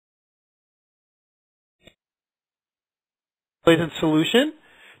Blazent solution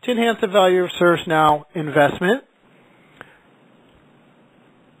to enhance the value of ServiceNow investment.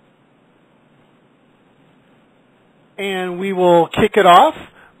 And we will kick it off.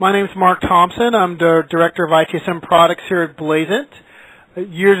 My name is Mark Thompson. I'm the Director of ITSM Products here at Blazent.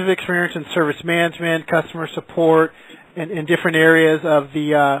 Years of experience in service management, customer support, and in different areas of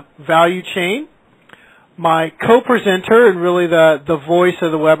the value chain. My co-presenter and really the voice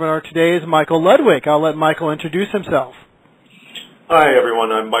of the webinar today is Michael Ludwig. I'll let Michael introduce himself. Hi,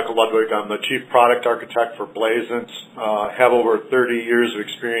 everyone. I'm Michael Ludwig. I'm the Chief Product Architect for Blazent. Have over 30 years of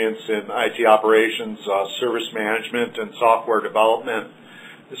experience in IT operations, service management, and software development,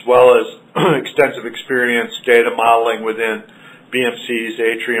 as well as extensive experience data modeling within BMC's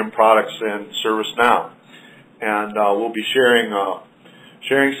Atrium products and ServiceNow. And we'll be sharing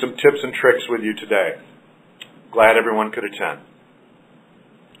some tips and tricks with you today. Glad everyone could attend.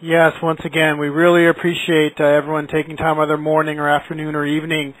 Yes, once again, we really appreciate everyone taking time either morning or afternoon or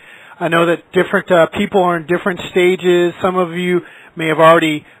evening. I know that different people are in different stages. Some of you may have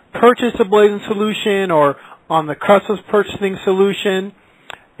already purchased a Blazent solution or on the cusp of purchasing solution,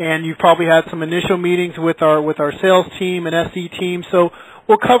 and you've probably had some initial meetings with our sales team and SE team. So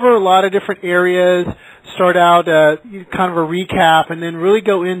we'll cover a lot of different areas, start out kind of a recap, and then really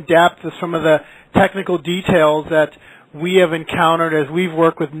go in depth with some of the technical details that we have encountered as we've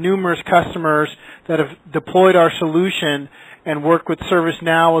worked with numerous customers that have deployed our solution and worked with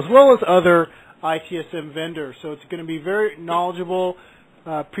ServiceNow as well as other ITSM vendors. So it's going to be very knowledgeable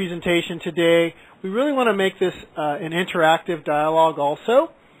presentation today. We really want to make this an interactive dialogue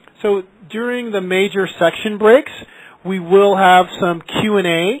also. So during the major section breaks, we will have some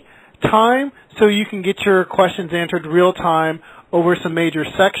Q&A time so you can get your questions answered real time over some major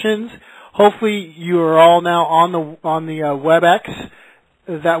sections. Hopefully you are all now on the WebEx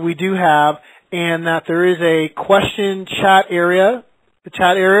that we do have, and that there is a question chat area,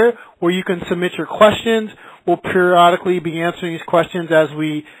 where you can submit your questions. We'll periodically be answering these questions as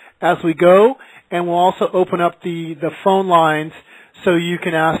we go, and we'll also open up the phone lines so you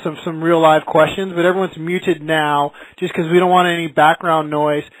can ask some real live questions. But everyone's muted now just because we don't want any background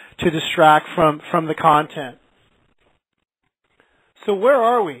noise to distract from the content. So where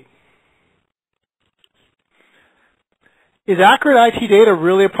are we? Is accurate IT data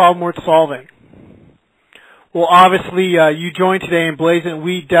really a problem worth solving? Well, obviously, you joined today in Blazent.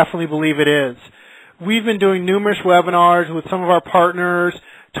 We definitely believe it is. We've been doing numerous webinars with some of our partners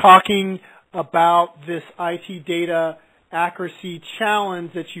talking about this IT data accuracy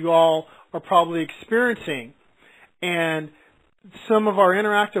challenge that you all are probably experiencing. And some of our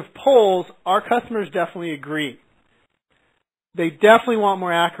interactive polls, our customers definitely agree. They definitely want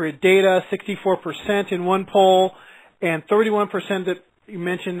more accurate data, 64% in one poll, and 31% that you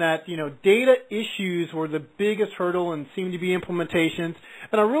mentioned that, data issues were the biggest hurdle in CMDB implementations.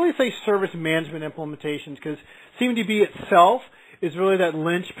 And I really say service management implementations because CMDB itself is really that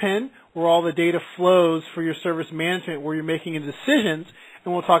linchpin where all the data flows for your service management, where you're making decisions,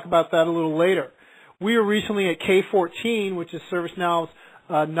 and we'll talk about that a little later. We were recently at K14, which is ServiceNow's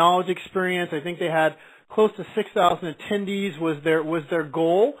knowledge experience. I think they had close to 6,000 attendees was their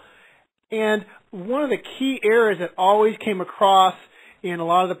goal. And one of the key areas that always came across in a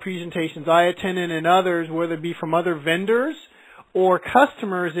lot of the presentations I attended and others, whether it be from other vendors or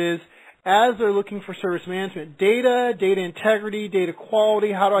customers, is as they're looking for service management, data integrity, data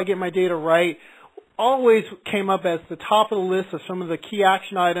quality, how do I get my data right, always came up as the top of the list of some of the key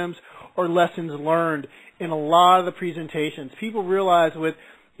action items or lessons learned in a lot of the presentations. People realize with,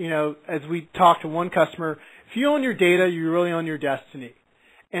 as we talked to one customer, if you own your data, you really own your destiny.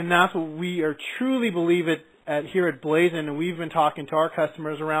 And that's what we are truly believe here at Blazent, and we've been talking to our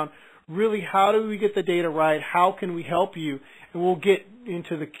customers around really how do we get the data right, how can we help you, and we'll get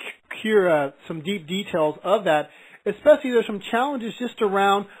into some deep details of that. Especially there's some challenges just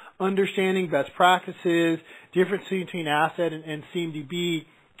around understanding best practices, difference between asset and CMDB,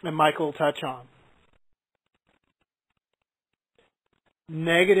 and Michael will touch on.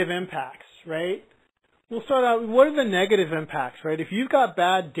 Negative impacts, right? We'll start out, what are the negative impacts, right? If you've got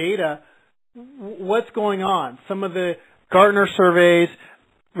bad data, what's going on? Some of the Gartner surveys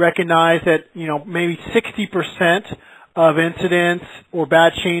recognize that, maybe 60% of incidents or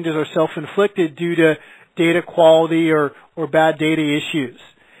bad changes are self-inflicted due to data quality or bad data issues.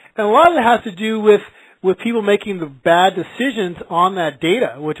 And a lot of it has to do with people making the bad decisions on that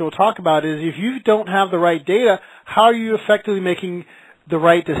data, which we'll talk about is if you don't have the right data, how are you effectively making the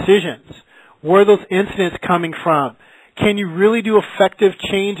right decisions? Where are those incidents coming from? Can you really do effective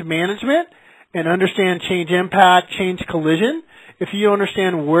change management and understand change impact, change collision? If you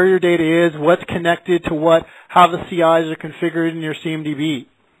understand where your data is, what's connected to what, how the CIs are configured in your CMDB.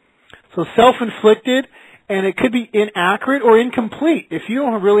 So self-inflicted, and it could be inaccurate or incomplete. If you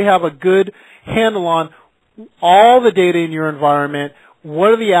don't really have a good handle on all the data in your environment, what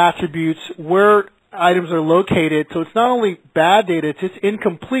are the attributes, where items are located, so it's not only bad data, it's just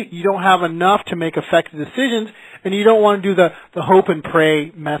incomplete. You don't have enough to make effective decisions, and you don't want to do the hope and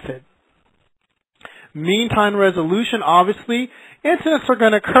pray method. Meantime resolution, obviously, incidents are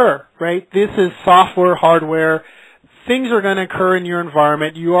going to occur, right? This is software, hardware. Things are going to occur in your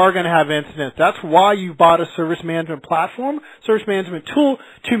environment. You are going to have incidents. That's why you bought a service management platform, service management tool,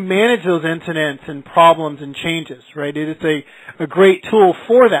 to manage those incidents and problems and changes, right? It is a great tool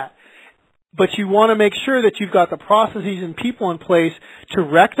for that. But you want to make sure that you've got the processes and people in place to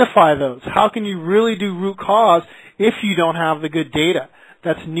rectify those. How can you really do root cause if you don't have the good data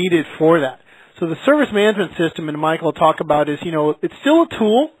that's needed for that? So the service management system, and Michael will talk about, is, it's still a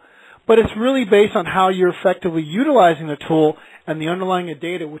tool, but it's really based on how you're effectively utilizing the tool and the underlying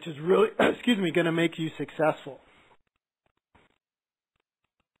data, which is really, going to make you successful.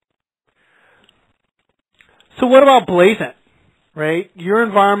 So what about Blazent, right? Your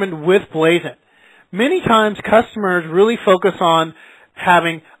environment with Blazent. Many times customers really focus on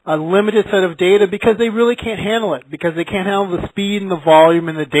having a limited set of data because they really can't handle it, because they can't handle the speed and the volume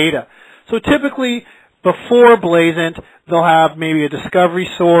and the data. So typically, before Blazent, they'll have maybe a discovery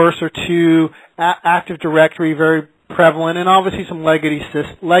source or two, Active Directory, very prevalent, and obviously some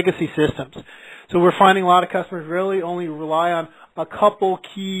legacy systems. So we're finding a lot of customers really only rely on a couple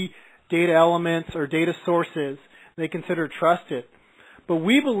key data elements or data sources they consider trusted. But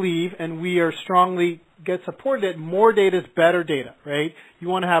we believe, and we are strongly get supported, that more data is better data, right? You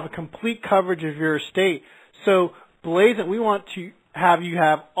want to have a complete coverage of your estate. So Blazent, we want to have you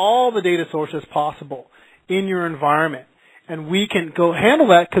have all the data sources possible in your environment. And we can go handle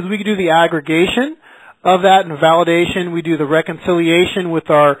that because we can do the aggregation of that and validation. We do the reconciliation with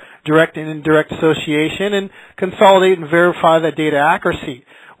our direct and indirect association and consolidate and verify that data accuracy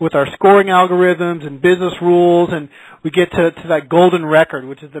with our scoring algorithms and business rules. And we get to that golden record,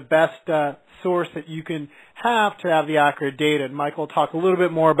 which is the best source that you can have to have the accurate data. And Michael will talk a little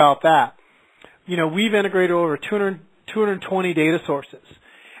bit more about that. We've integrated over 220 data sources.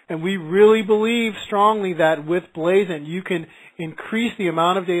 And we really believe strongly that with Blazent, you can increase the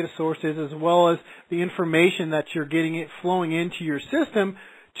amount of data sources as well as the information that you're getting flowing into your system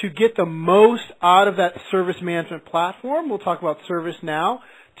to get the most out of that service management platform. We'll talk about ServiceNow,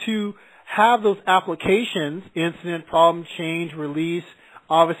 to have those applications, incident, problem, change, release.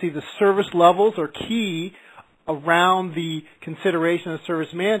 Obviously, the service levels are key around the consideration of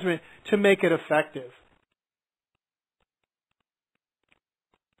service management to make it effective.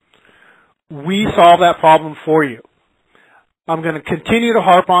 We solve that problem for you. I'm going to continue to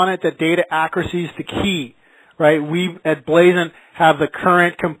harp on it that data accuracy is the key, right? We at Blazent have the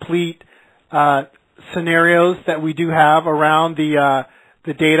current complete scenarios that we do have around the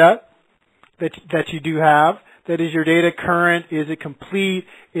data that you do have. That is your data current? Is it complete?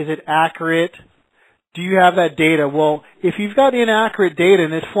 Is it accurate? Do you have that data? Well, if you've got inaccurate data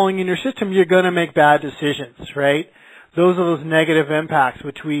and it's flowing in your system, you're going to make bad decisions, right? Those are those negative impacts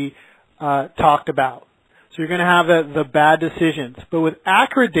which we talked about. So you're going to have the bad decisions. But with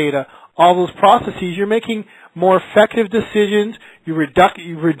accurate data, all those processes, you're making more effective decisions. You're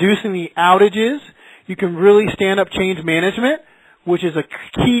reducing the outages. You can really stand up change management, which is a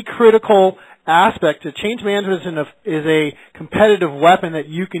key critical aspect. Change management is a competitive weapon that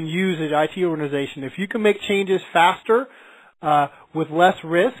you can use as an IT organization. If you can make changes faster with less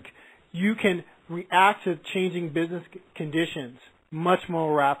risk, you can react to changing business conditions much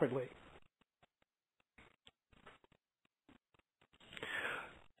more rapidly.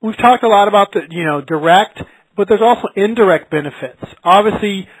 We've talked a lot about the, direct, but there's also indirect benefits.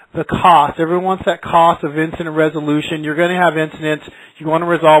 Obviously, the cost. Everyone wants that cost of incident resolution. You're going to have incidents. You want to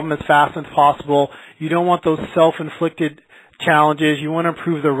resolve them as fast as possible. You don't want those self-inflicted challenges. You want to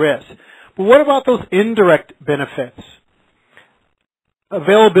improve the risk. But what about those indirect benefits?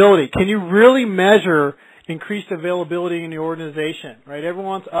 Availability. Can you really measure increased availability in your organization, right?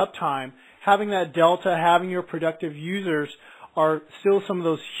 Everyone wants uptime. Having that delta, having your productive users are still some of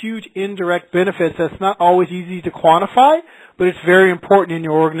those huge indirect benefits that's not always easy to quantify, but it's very important in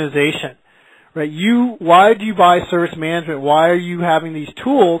your organization, right? Why do you buy service management? Why are you having these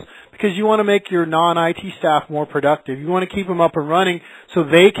tools? Because you want to make your non-IT staff more productive. You want to keep them up and running so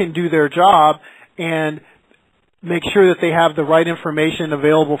they can do their job and make sure that they have the right information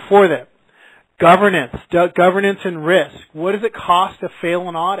available for them. Governance and risk. What does it cost to fail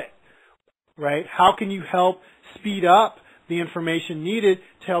an audit, right? How can you help speed up the information needed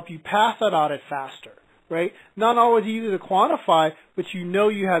to help you pass that audit faster? right? Not always easy to quantify, but you know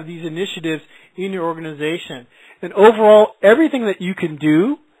you have these initiatives in your organization. And overall, everything that you can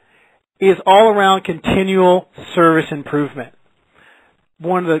do is all around continual service improvement.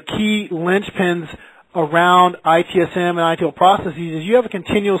 One of the key linchpins around ITSM and ITIL processes is you have a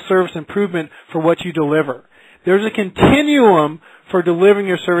continual service improvement for what you deliver. There's a continuum for delivering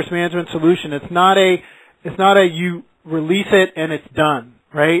your service management solution. It's not a you release it and it's done,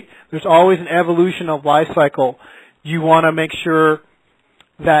 right? There's always an evolution of life cycle. You want to make sure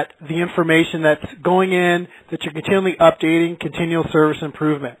that the information that's going in, that you're continually updating, continual service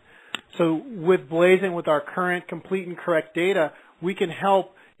improvement. So with Blazent, with our current complete and correct data, we can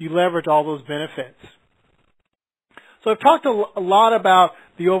help you leverage all those benefits. So I've talked a lot about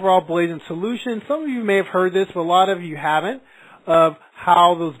the overall Blazent solution. Some of you may have heard this, but a lot of you haven't, of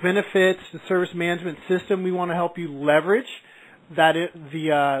how those benefits, the service management system, we want to help you leverage that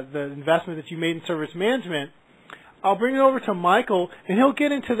the investment that you made in service management. I'll bring it over to Michael, and he'll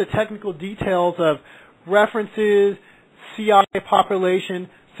get into the technical details of references, CI population,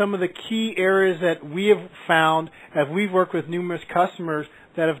 some of the key areas that we have found as we've worked with numerous customers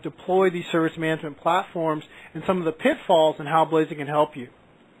that have deployed these service management platforms, and some of the pitfalls and how Blazent can help you.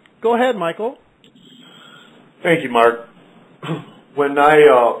 Go ahead, Michael. Thank you, Mark. When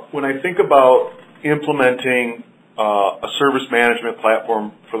I think about implementing a service management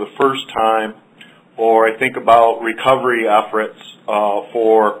platform for the first time, or I think about recovery efforts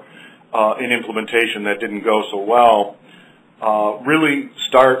for an implementation that didn't go so well, really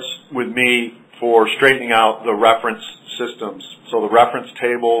starts with me for straightening out the reference systems. So the reference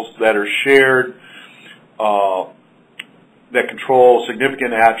tables that are shared, that control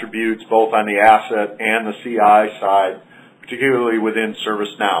significant attributes both on the asset and the CI side, particularly within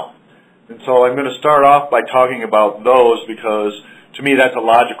ServiceNow. And so I'm going to start off by talking about those because to me that's a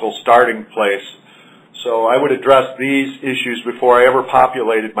logical starting place. So I would address these issues before I ever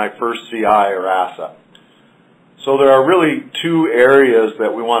populated my first CI or asset. So there are really two areas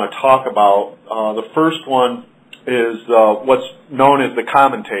that we want to talk about. The first one is what's known as the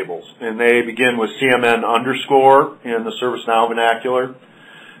common tables, and they begin with CMN underscore in the ServiceNow vernacular.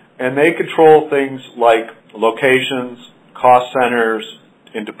 And they control things like locations, cost centers,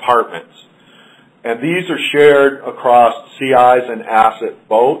 and departments. And these are shared across CIs and asset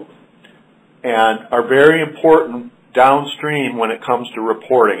both, and are very important downstream when it comes to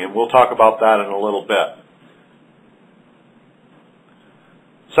reporting, and we'll talk about that in a little bit.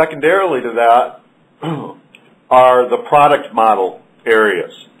 Secondarily to that are the product model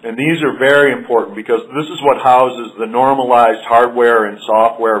areas, and these are very important because this is what houses the normalized hardware and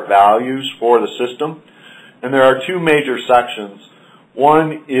software values for the system. And there are two major sections.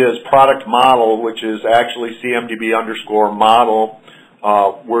 One is product model, which is actually CMDB underscore model,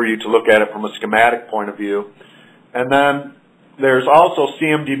 were you to look at it from a schematic point of view. And then there's also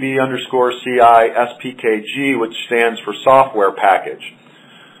CMDB underscore CI SPKG, which stands for software package.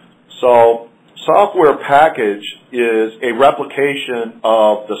 So software package is a replication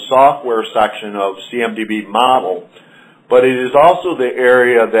of the software section of CMDB model, but it is also the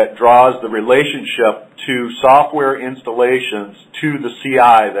area that draws the relationship to software installations to the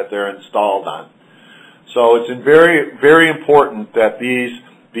CI that they're installed on. So it's very, very important that these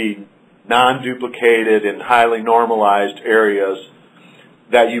be non-duplicated and highly normalized areas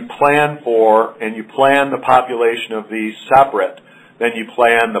that you plan for, and you plan the population of these separate than you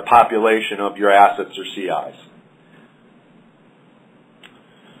plan the population of your assets or CIs.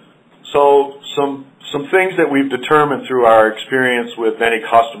 So some things that we've determined through our experience with many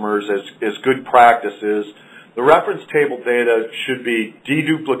customers as good practices, the reference table data should be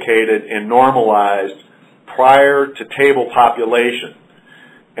deduplicated and normalized prior to table population.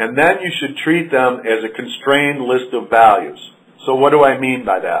 And then you should treat them as a constrained list of values. So what do I mean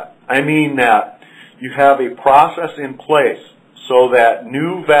by that? I mean that you have a process in place so that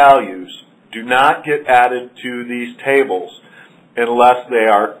new values do not get added to these tables unless they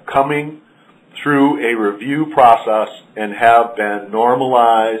are coming through a review process and have been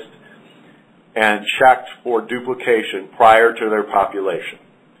normalized and checked for duplication prior to their population.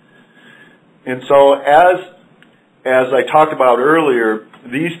 And so as I talked about earlier,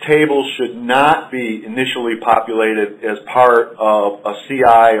 these tables should not be initially populated as part of a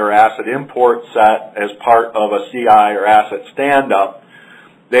CI or asset import set, as part of a CI or asset stand-up.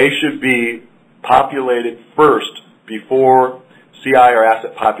 They should be populated first before CI or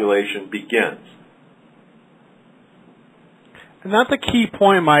asset population begins. And that's a key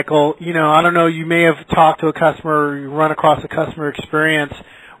point, Michael. You know, I don't know, you may have talked to a customer or you run across a customer experience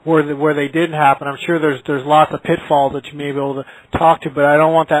where they didn't happen. I'm sure there's lots of pitfalls that you may be able to talk to, but I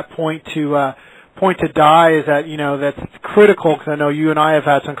don't want that point to point to die is that, that's critical, because I know you and I have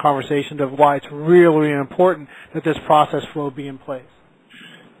had some conversations of why it's really, really important that this process flow be in place.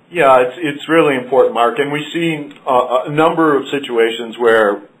 Yeah, it's really important, Mark, and we've seen a number of situations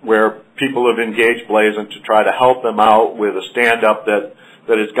where people have engaged Blazent to try to help them out with a stand-up that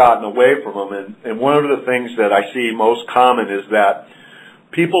has gotten away from them. And one of the things that I see most common is that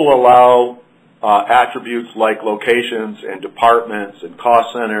people allow attributes like locations and departments and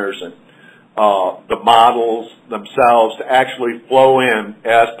cost centers and the models themselves to actually flow in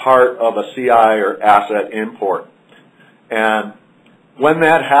as part of a CI or asset import. And when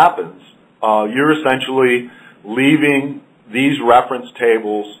that happens, you're essentially leaving these reference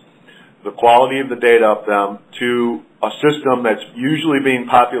tables, the quality of the data of them, to a system that's usually being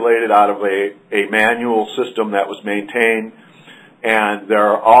populated out of a manual system that was maintained. And there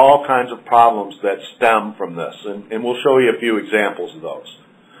are all kinds of problems that stem from this. And we'll show you a few examples of those.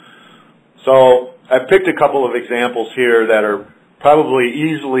 So I've picked a couple of examples here that are probably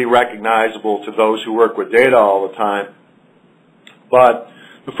easily recognizable to those who work with data all the time. But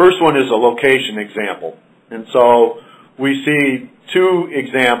the first one is a location example. And so we see two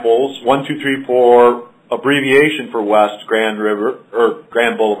examples, 1, 2, 3, 4, abbreviation for West Grand River, or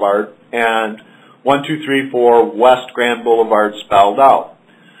Grand Boulevard, and 1, 2, 3, 4 West Grand Boulevard spelled out.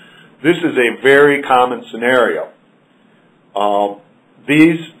 This is a very common scenario.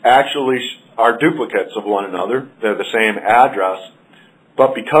 These actually are duplicates of one another. They're the same address,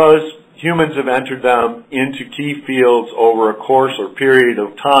 but because humans have entered them into key fields over a course or period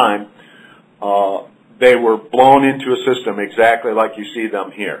of time, they were blown into a system exactly like you see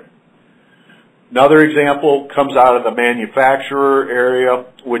them here. Another example comes out of the manufacturer area,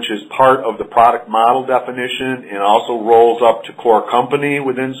 which is part of the product model definition and also rolls up to core company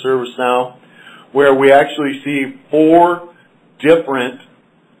within ServiceNow, where we actually see 4 different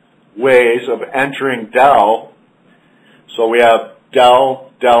ways of entering Dell. So we have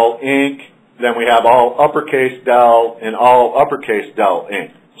Dell, Dell Inc., then we have all uppercase Dell and all uppercase Dell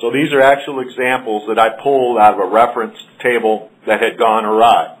Inc. So these are actual examples that I pulled out of a reference table that had gone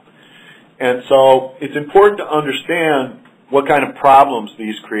awry. And so it's important to understand what kind of problems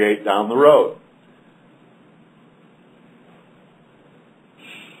these create down the road.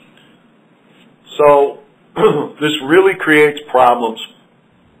 So this really creates problems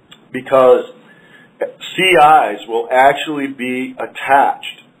because CIs will actually be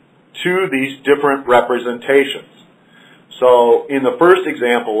attached to these different representations. So in the first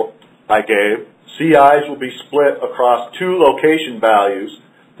example I gave, CIs will be split across 2 location values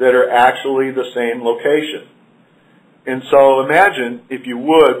that are actually the same location. And so imagine, if you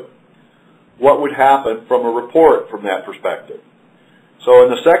would, what would happen from a report from that perspective. So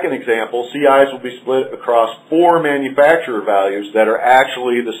in the second example, CIs will be split across 4 manufacturer values that are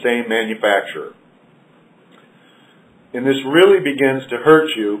actually the same manufacturer. And this really begins to hurt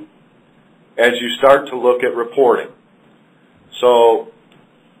you as you start to look at reporting. So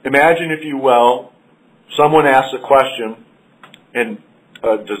imagine, if you will, someone asks a question and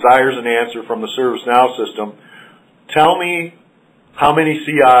desires an answer from the ServiceNow system. Tell me how many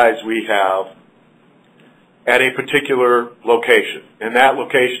CIs we have at a particular location. And that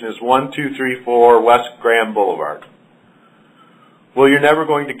location is 1, 2, 3, 4 West Grand Boulevard. Well, you're never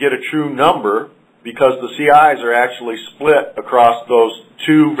going to get a true number because the CIs are actually split across those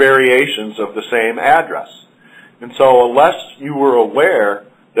 2 variations of the same address. And so unless you were aware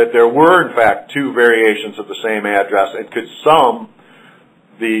that there were, in fact, 2 variations of the same address and could sum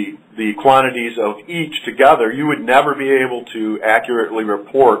the quantities of each together, you would never be able to accurately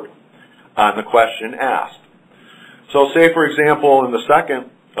report on the question asked. So say, for example, in the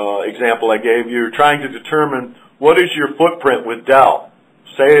second example I gave, you're trying to determine what is your footprint with Dell.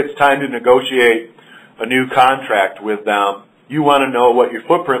 Say it's time to negotiate a new contract with them. You want to know what your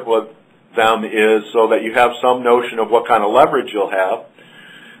footprint with them is so that you have some notion of what kind of leverage you'll have.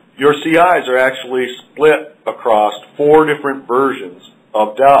 Your CIs are actually split across 4 different versions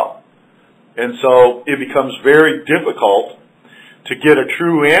of Dell. And so it becomes very difficult to get a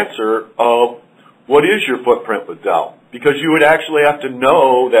true answer of what is your footprint with Dell, because you would actually have to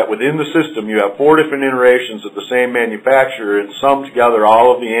know that within the system you have 4 different iterations of the same manufacturer and sum together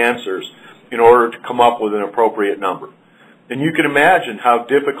all of the answers in order to come up with an appropriate number. And you can imagine how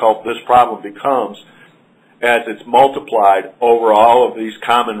difficult this problem becomes as it's multiplied over all of these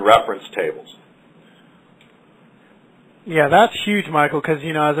common reference tables. Yeah, that's huge, Michael, because,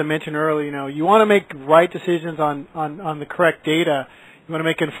 as I mentioned earlier, you want to make right decisions on the correct data. You want to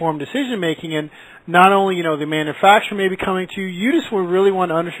make informed decision making, and not only, the manufacturer may be coming to you, you just really want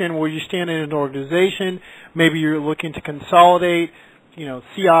to understand where you stand in an organization. Maybe you're looking to consolidate.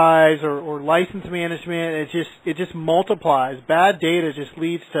 CIs or license management. It just multiplies. Bad data just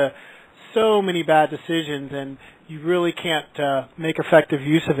leads to so many bad decisions, and you really can't make effective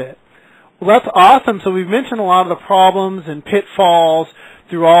use of it. Well, that's awesome. So we've mentioned a lot of the problems and pitfalls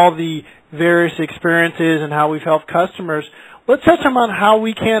through all the various experiences and how we've helped customers. Let's touch on how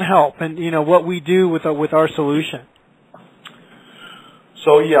we can help and what we do with our solution.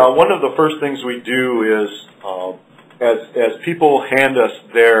 So yeah, one of the first things we do is as people hand us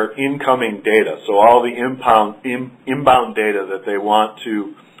their incoming data, so all the inbound data that they want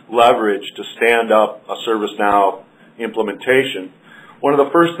to leverage to stand up a ServiceNow implementation, one of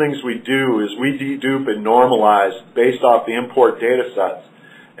the first things we do is we dedupe and normalize based off the import data sets.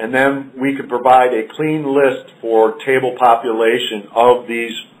 And then we can provide a clean list for table population of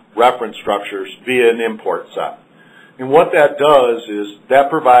these reference structures via an import set. And what that does is that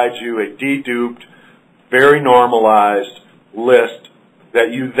provides you a deduped, very normalized list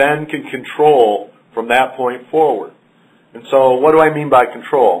that you then can control from that point forward. And so what do I mean by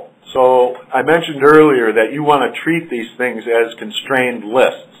control? So I mentioned earlier that you want to treat these things as constrained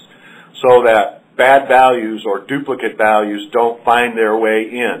lists so that bad values or duplicate values don't find their way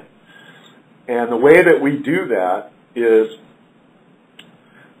in. And the way that we do that is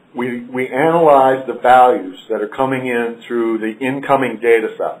we analyze the values that are coming in through the incoming data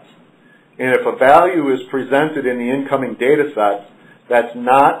sets. And if a value is presented in the incoming data sets that's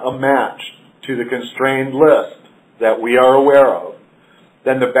not a match to the constrained list that we are aware of,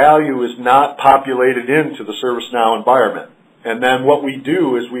 then the value is not populated into the ServiceNow environment. And then what we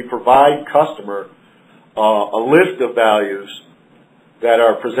do is we provide customer a list of values that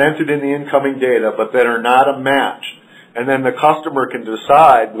are presented in the incoming data but that are not a match. And then the customer can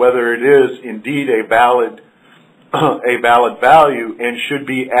decide whether it is indeed a valid value and should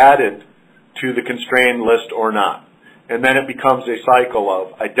be added to the constrained list or not. And then it becomes a cycle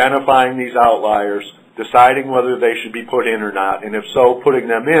of identifying these outliers, deciding whether they should be put in or not, and if so, putting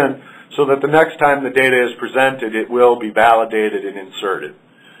them in so that the next time the data is presented, it will be validated and inserted.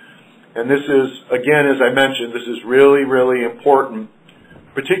 And this is, again, as I mentioned, this is really, really important,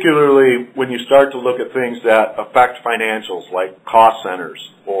 particularly when you start to look at things that affect financials like cost centers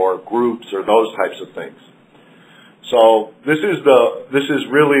or groups or those types of things. So this is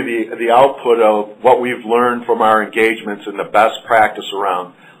really the output of what we've learned from our engagements and the best practice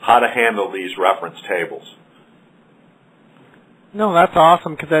around how to handle these reference tables. No, that's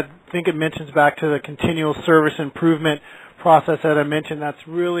awesome, because I think it mentions back to the continual service improvement process that I mentioned. That's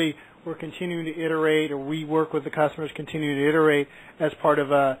really, we're continuing to iterate, or we work with the customers continuing to iterate as part of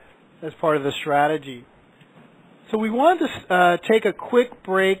the strategy. So we wanted to take a quick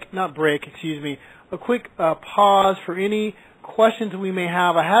a quick pause for any questions we may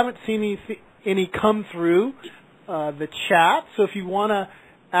have. I haven't seen any come through the chat, so if you want to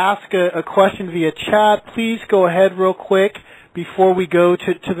ask a question via chat, please go ahead real quick before we go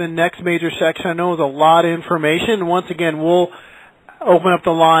to the next major section. I know there's a lot of information. Once again, we'll open up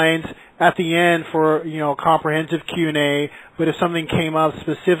the lines at the end for a comprehensive Q&A, but if something came up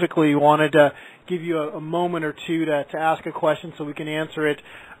specifically, we wanted to give you a moment or two to ask a question so we can answer it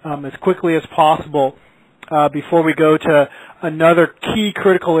as quickly as possible before we go to another key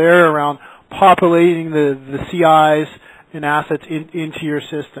critical area around populating the CIs and assets into your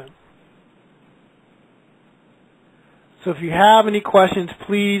system. So if you have any questions,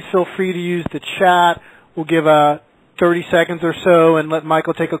 please feel free to use the chat. We'll give 30 seconds or so and let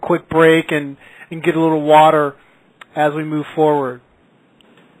Michael take a quick break and get a little water as we move forward.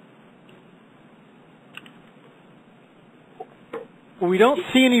 Well, we don't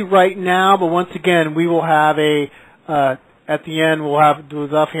see any right now, but once again, we will have at the end, we'll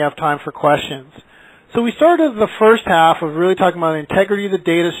definitely have time for questions. So we started the first half of really talking about the integrity of the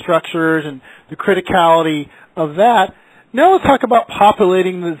data structures and the criticality of that. Now let's talk about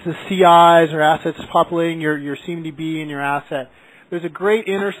populating the CIs or assets, populating your CMDB and your asset. There's a great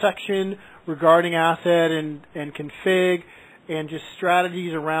intersection regarding asset and config and just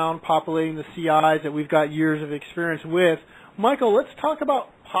strategies around populating the CIs that we've got years of experience with. Michael, let's talk about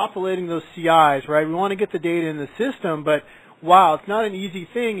populating those CIs, right? We want to get the data in the system, but wow, it's not an easy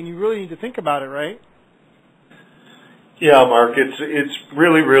thing, and you really need to think about it, right? Yeah, Mark, it's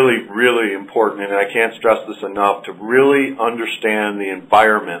really, really, really important, and I can't stress this enough, to really understand the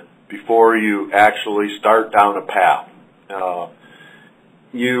environment before you actually start down a path.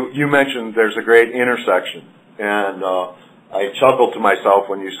 You mentioned there's a great intersection, and I chuckled to myself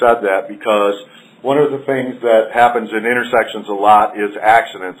when you said that, because one of the things that happens in intersections a lot is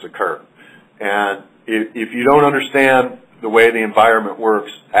accidents occur. And if you don't understand the way the environment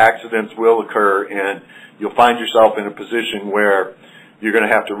works, accidents will occur, and you'll find yourself in a position where you're going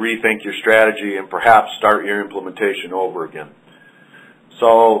to have to rethink your strategy and perhaps start your implementation over again.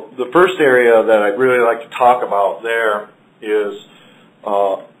 So the first area that I'd really like to talk about there is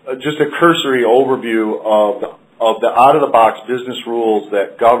just a cursory overview of the out-of-the-box business rules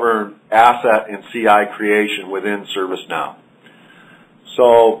that govern asset and CI creation within ServiceNow.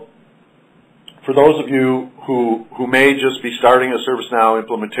 So for those of you who may just be starting a ServiceNow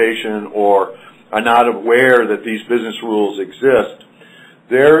implementation or are not aware that these business rules exist,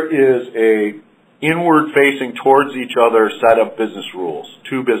 there is a inward-facing towards each other set of business rules,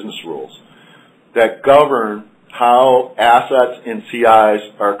 2 business rules, that govern how assets and CIs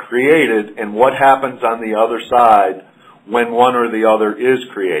are created and what happens on the other side when one or the other is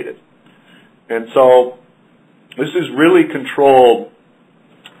created. And so this is really controlled,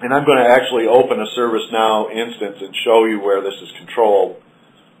 and I'm going to actually open a ServiceNow instance and show you where this is controlled.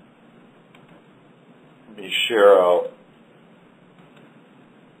 Let me share out.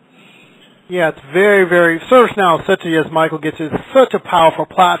 Yeah, it's very, very, ServiceNow, such as Michael gets, is such a powerful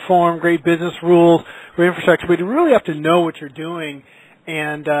platform, great business rules, great infrastructure, but you really have to know what you're doing.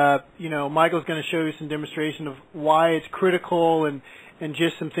 And, Michael's going to show you some demonstration of why it's critical and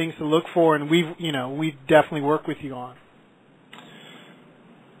just some things to look for, and we've definitely worked with you on.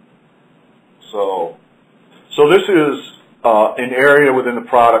 So this is an area within the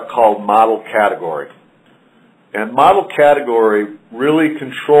product called model category. And model category really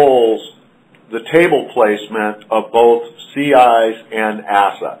controls the table placement of both CIs and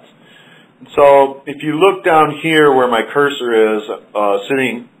assets. So if you look down here where my cursor is,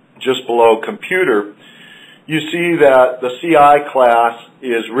 sitting just below computer, you see that the CI class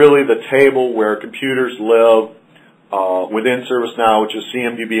is really the table where computers live within ServiceNow, which is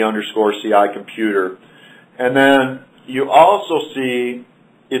CMDB_CI computer. And then you also see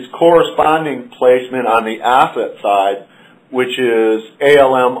its corresponding placement on the asset side, which is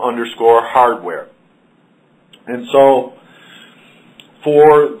ALM_hardware. And so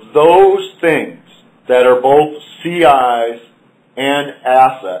for those things that are both CIs and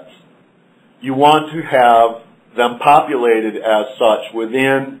assets, you want to have them populated as such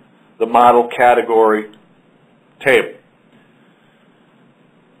within the model category table.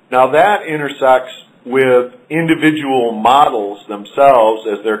 Now that intersects with individual models themselves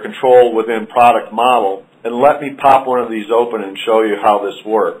as they're controlled within product model. And let me pop one of these open and show you how this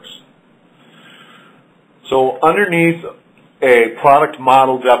works. So underneath a product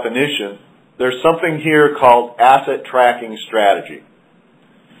model definition, there's something here called asset tracking strategy.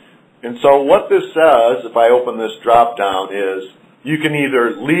 And so what this says, if I open this drop down, is you can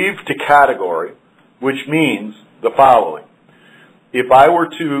either leave to category, which means the following. If I were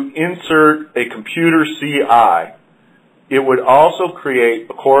to insert a computer CI, it would also create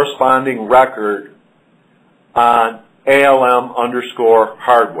a corresponding record on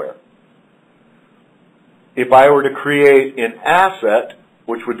ALM_hardware. If I were to create an asset,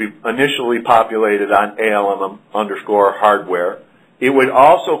 which would be initially populated on ALM_hardware, it would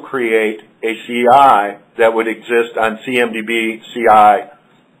also create a CI that would exist on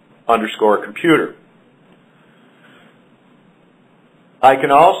CMDB_CI_computer. I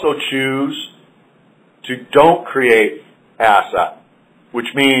can also choose to don't create asset,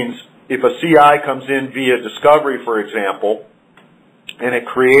 which means if a CI comes in via discovery, for example, and it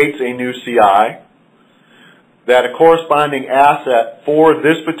creates a new CI, that a corresponding asset for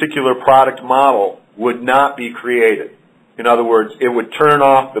this particular product model would not be created. In other words, it would turn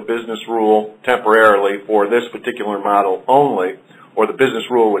off the business rule temporarily for this particular model only, or the business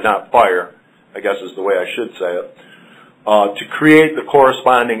rule would not fire, I guess is the way I should say it, to create the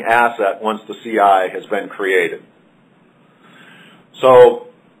corresponding asset once the CI has been created. So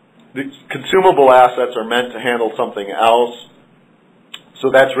the consumable assets are meant to handle something else, so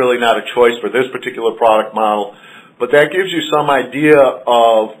that's really not a choice for this particular product model, but that gives you some idea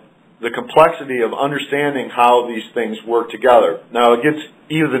of the complexity of understanding how these things work together. Now it gets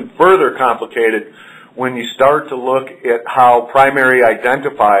even further complicated when you start to look at how primary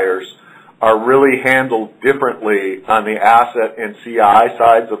identifiers are really handled differently on the asset and CI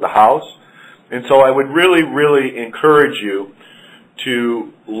sides of the house. And so I would really, really encourage you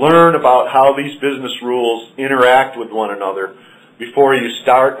to learn about how these business rules interact with one another before you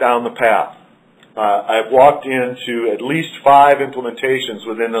start down the path. I've walked into at least 5 implementations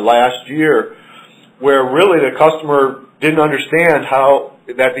within the last year where really the customer didn't understand how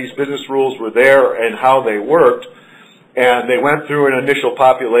that these business rules were there and how they worked, and they went through an initial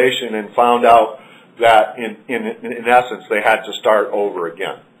population and found out that in essence they had to start over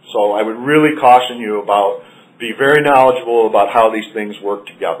again. So I would really caution you about be very knowledgeable about how these things work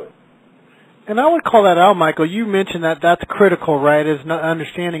together. And I would call that out, Michael. You mentioned that that's critical, right? Is not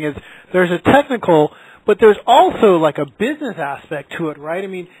understanding is there's a technical, but there's also like a business aspect to it, right? I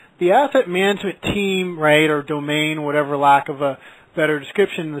mean, the asset management team, right, or domain, whatever lack of a better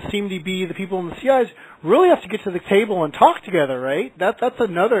description, the CMDB, the people in the CIs really have to get to the table and talk together, right? That's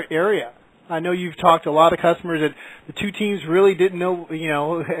another area. I know you've talked to a lot of customers that the two teams really didn't know,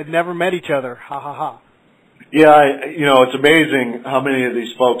 had never met each other. Ha ha ha. Yeah, it's amazing how many of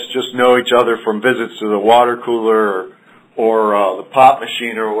these folks just know each other from visits to the water cooler or the pop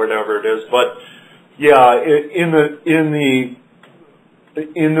machine or whatever it is. But yeah,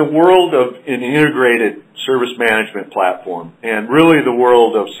 in the world of an integrated service management platform, and really the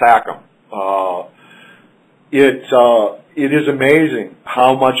world of SACM, it is amazing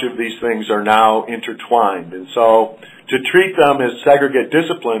how much of these things are now intertwined. And so to treat them as segregate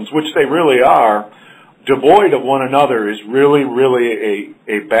disciplines, which they really are, devoid of one another, is really, really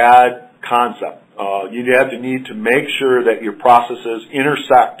a bad concept. You have to need to make sure that your processes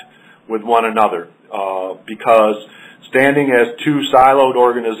intersect with one another, because standing as two siloed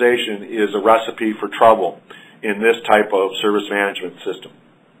organization is a recipe for trouble in this type of service management system.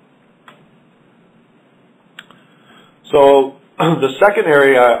 So the second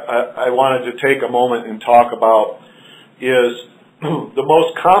area I wanted to take a moment and talk about is the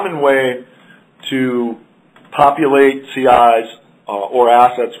most common way to populate CIs or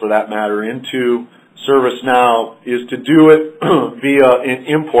assets, for that matter, into ServiceNow is to do it via an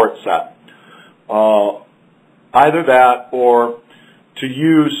import set. Either that or to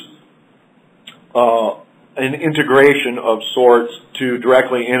use an integration of sorts to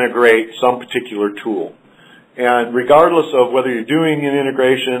directly integrate some particular tool. And regardless of whether you're doing an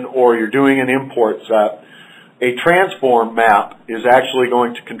integration or you're doing an import set, a transform map is actually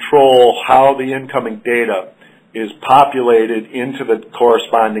going to control how the incoming data is populated into the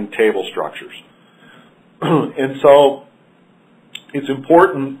corresponding table structures. And so it's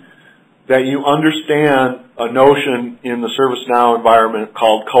important that you understand a notion in the ServiceNow environment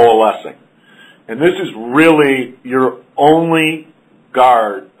called coalescing. And this is really your only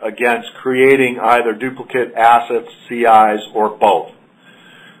guard against creating either duplicate assets, CIs, or both.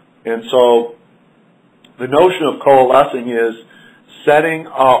 And so the notion of coalescing is setting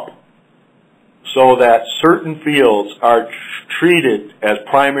up so that certain fields are treated as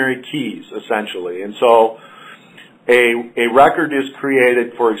primary keys, essentially. And so a record is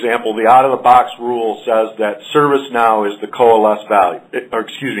created, for example, the out-of-the-box rule says that ServiceNow is the coalesce value,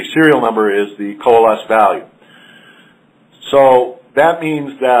 serial number is the coalesce value. So that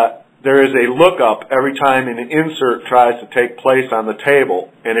means that there is a lookup every time an insert tries to take place on the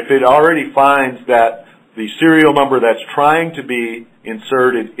table, and if it already finds that the serial number that's trying to be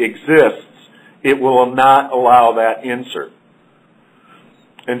inserted exists, it will not allow that insert.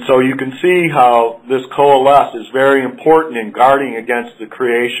 And so you can see how this coalesce is very important in guarding against the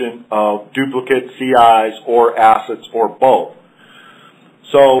creation of duplicate CIs or assets or both.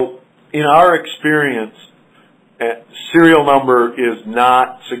 So in our experience, serial number is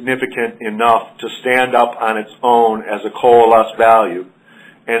not significant enough to stand up on its own as a coalesce value,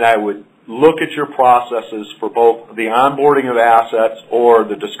 and I would look at your processes for both the onboarding of assets or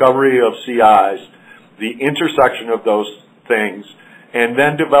the discovery of CIs, the intersection of those things, and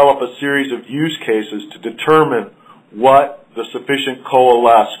then develop a series of use cases to determine what the sufficient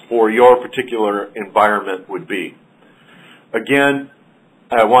coalesce for your particular environment would be. Again,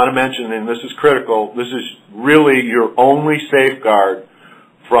 I want to mention, and this is critical, this is really your only safeguard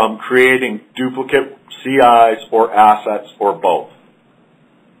from creating duplicate CIs or assets or both.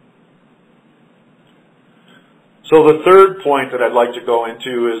 So the third point that I'd like to go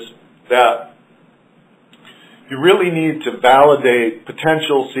into is that you really need to validate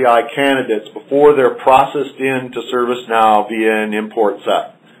potential CI candidates before they're processed into ServiceNow via an import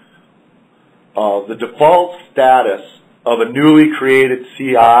set. The default status of a newly created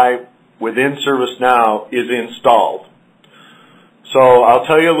CI within ServiceNow is installed. So I'll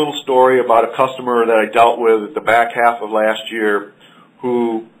tell you a little story about a customer that I dealt with at the back half of last year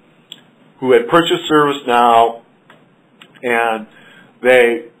who had purchased ServiceNow, and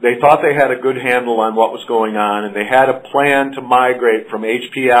they thought they had a good handle on what was going on, and they had a plan to migrate from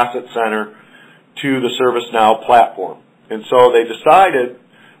HP Asset Center to the ServiceNow platform. And so they decided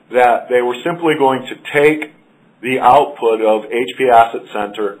that they were simply going to take the output of HP Asset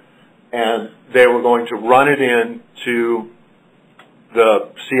Center and they were going to run it into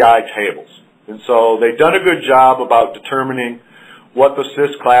the CI tables. And so they'd done a good job about determining what the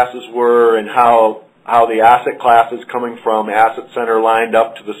sys classes were and how the asset classes coming from Asset Center lined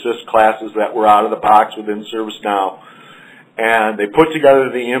up to the sys classes that were out of the box within ServiceNow. and they put together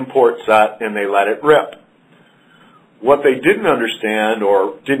the import set and they let it rip. What they didn't understand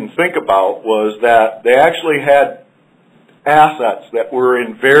or didn't think about was that they actually had assets that were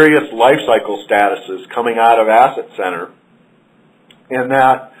in various life cycle statuses coming out of Asset Center, and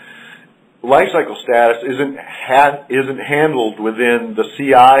that life cycle status isn't handled within the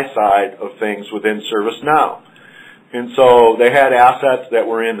CI side of things within ServiceNow. And so they had assets that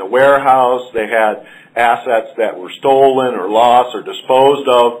were in the warehouse, they had assets that were stolen or lost or disposed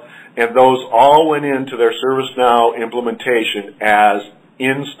of, and those all went into their ServiceNow implementation as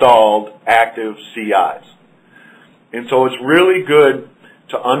installed active CIs. And so it's really good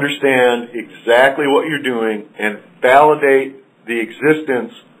to understand exactly what you're doing and validate the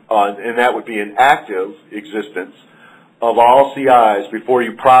existence, and that would be an active existence, of all CIs before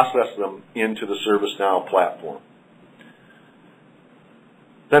you process them into the ServiceNow platform.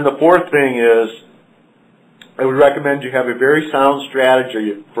 Then the fourth thing is, I would recommend you have a very sound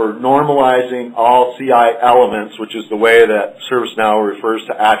strategy for normalizing all CI elements, which is the way that ServiceNow refers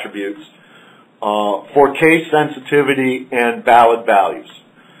to attributes, for case sensitivity and valid values.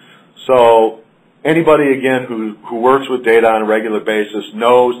 So anybody, again, who works with data on a regular basis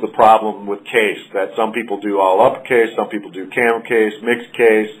knows the problem with case, that some people do all uppercase, some people do camel case, mixed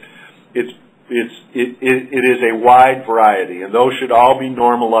case. It is a wide variety, and those should all be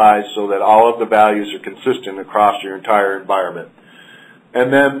normalized so that all of the values are consistent across your entire environment.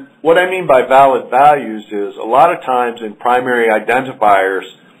 And then what I mean by valid values is a lot of times in primary identifiers,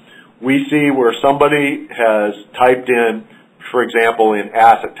 we see where somebody has typed in, for example, in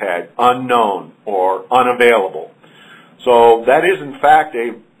asset tag, unknown or unavailable. So that is in fact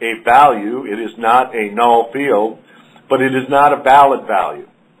a value. It is not a null field, but it is not a valid value.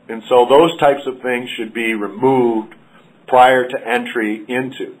 And so those types of things should be removed prior to entry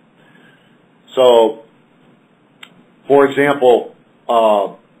into. So, for example,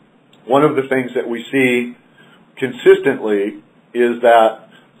 one of the things that we see consistently is that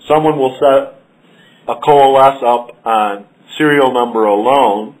someone will set a coalesce up on serial number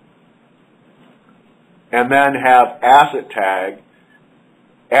alone and then have asset tag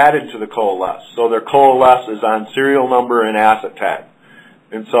added to the coalesce. So their coalesce is on serial number and asset tag.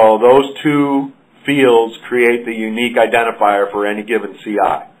 And so those two fields create the unique identifier for any given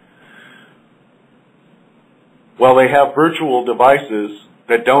CI. Well, they have virtual devices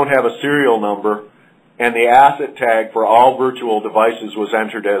that don't have a serial number, and the asset tag for all virtual devices was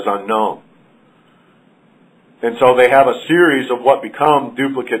entered as unknown. And so they have a series of what become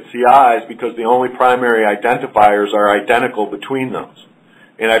duplicate CIs because the only primary identifiers are identical between those.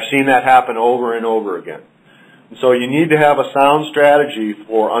 And I've seen that happen over and over again. And so you need to have a sound strategy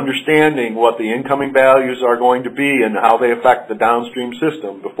for understanding what the incoming values are going to be and how they affect the downstream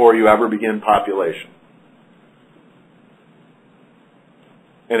system before you ever begin population.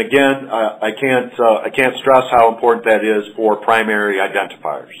 And again, I can't stress how important that is for primary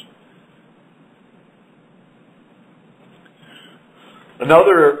identifiers.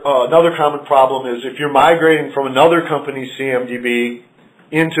 Another common problem is if you're migrating from another company's CMDB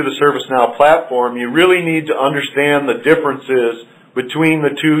into the ServiceNow platform, you really need to understand the differences between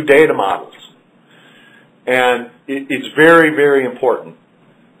the two data models. And it's very, very important.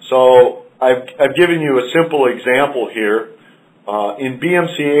 So I've given you a simple example here. In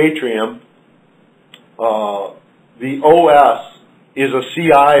BMC Atrium, the OS is a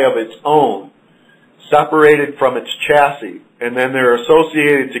CI of its own, separated from its chassis, and then they're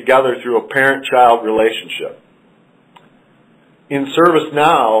associated together through a parent-child relationship. In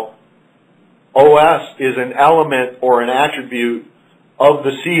ServiceNow, OS is an element or an attribute of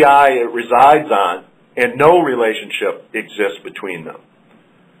the CI it resides on, and no relationship exists between them.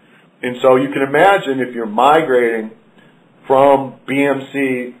 And so you can imagine if you're migrating from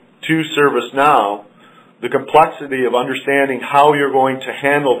BMC to ServiceNow, the complexity of understanding how you're going to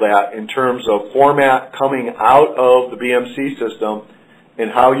handle that in terms of format coming out of the BMC system and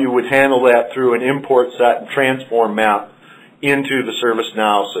how you would handle that through an import set and transform map into the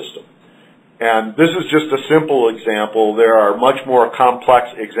ServiceNow system. And this is just a simple example. There are much more complex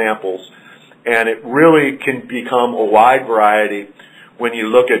examples, and it really can become a wide variety when you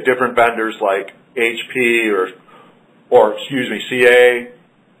look at different vendors like HP or CA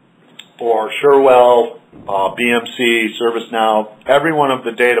or Sherwell, BMC, ServiceNow. Every one of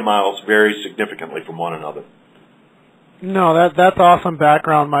the data models varies significantly from one another. No, that's awesome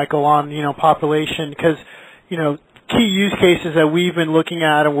background, Michael, on population, because key use cases that we've been looking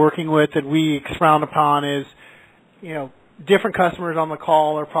at and working with that we expound upon is different customers on the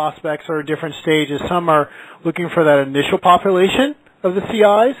call or prospects are at different stages. Some are looking for that initial population of the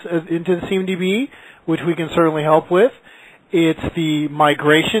CIs into the CMDB, which we can certainly help with. It's the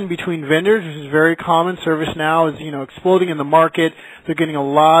migration between vendors, which is very common. ServiceNow is, exploding in the market. They're getting a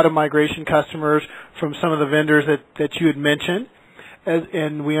lot of migration customers from some of the vendors that you had mentioned,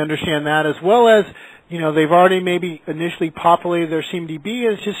 and we understand that, as well as, they've already maybe initially populated their CMDB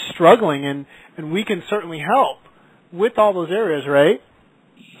and is just struggling, and we can certainly help with all those areas, right?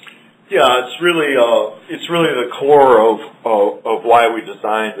 Yeah, it's really the core of why we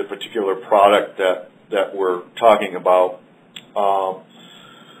designed the particular product that we're talking about.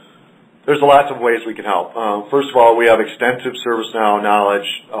 There's lots of ways we can help. First of all, we have extensive ServiceNow knowledge,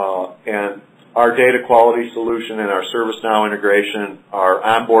 and our data quality solution and our ServiceNow integration are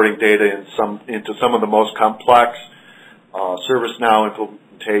onboarding data into some of the most complex ServiceNow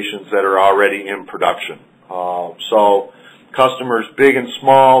implementations that are already in production. So customers, big and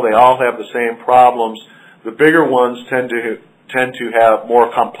small, they all have the same problems. The bigger ones tend to have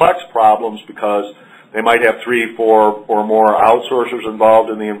more complex problems because they might have 3, 4, or more outsourcers involved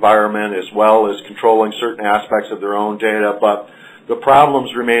in the environment, as well as controlling certain aspects of their own data, but the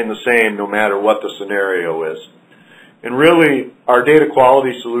problems remain the same no matter what the scenario is. And really, our data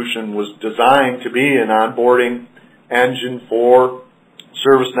quality solution was designed to be an onboarding engine for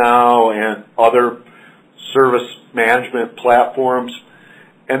ServiceNow and other service management platforms.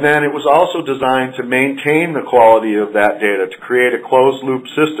 And then it was also designed to maintain the quality of that data, to create a closed-loop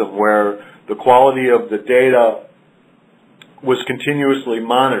system where the quality of the data was continuously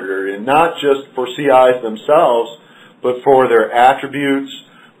monitored, and not just for CIs themselves, but for their attributes,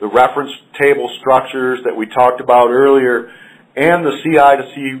 the reference table structures that we talked about earlier, and the CI to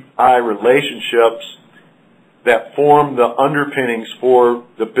CI relationships that form the underpinnings for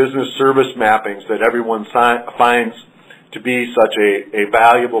the business service mappings that everyone finds to be such a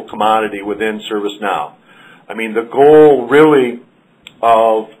valuable commodity within ServiceNow. I mean, the goal really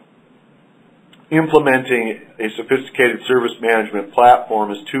of implementing a sophisticated service management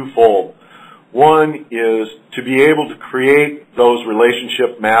platform is twofold. One is to be able to create those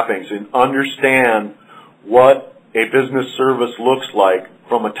relationship mappings and understand what a business service looks like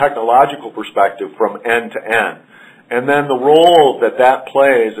from a technological perspective from end to end. And then the role that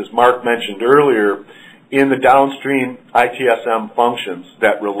plays, as Mark mentioned earlier, in the downstream ITSM functions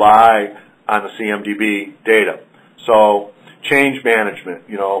that rely on the CMDB data. So change management,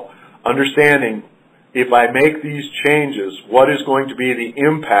 understanding if I make these changes, what is going to be the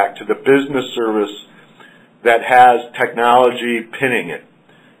impact to the business service that has technology pinning it.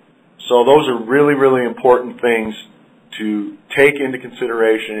 So those are really, really important things to take into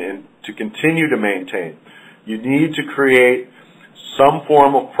consideration and to continue to maintain. You need to create some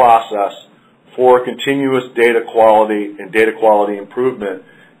form of process for continuous data quality and data quality improvement,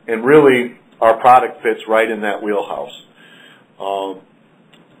 and really our product fits right in that wheelhouse.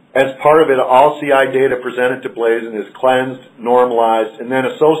 As part of it, all CI data presented to Blazent is cleansed, normalized, and then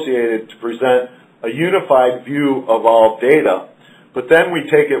associated to present a unified view of all data. But then we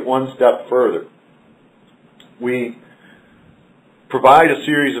take it one step further. We provide a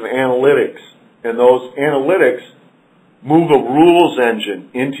series of analytics, and those analytics move a rules engine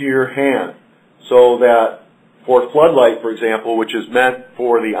into your hand so that for Floodlight, for example, which is meant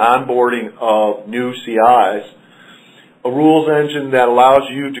for the onboarding of new CIs, a rules engine that allows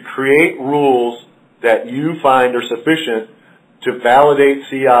you to create rules that you find are sufficient to validate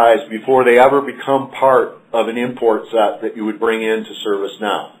CIs before they ever become part of an import set that you would bring into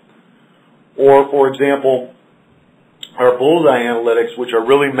ServiceNow. Or, for example, our Bullseye analytics, which are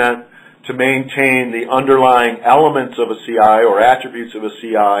really meant to maintain the underlying elements of a CI or attributes of a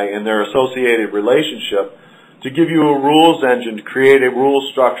CI and their associated relationship, to give you a rules engine to create a rule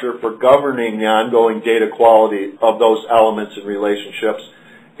structure for governing the ongoing data quality of those elements and relationships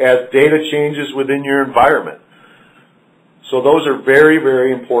as data changes within your environment. So those are very,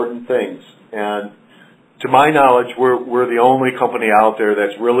 very important things. And to my knowledge, we're the only company out there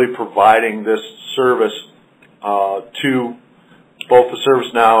that's really providing this service to both the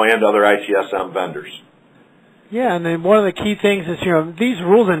ServiceNow and other ITSM vendors. Yeah, and then one of the key things is, these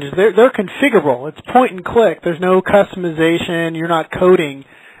rules engines, they're configurable. It's point and click. There's no customization. You're not coding,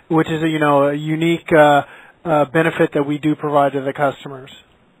 which is a unique benefit that we do provide to the customers.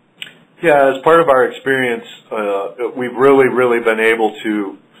 Yeah, as part of our experience, we've really been able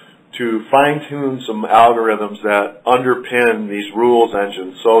to fine-tune some algorithms that underpin these rules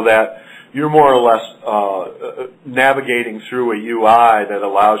engines so that you're more or less navigating through a UI that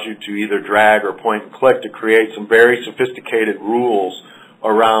allows you to either drag or point and click to create some very sophisticated rules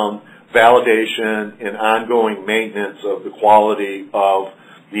around validation and ongoing maintenance of the quality of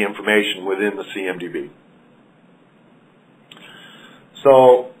the information within the CMDB.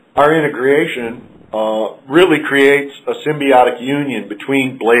 So our integration really creates a symbiotic union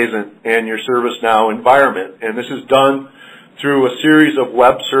between Blazent and your ServiceNow environment. And this is done through a series of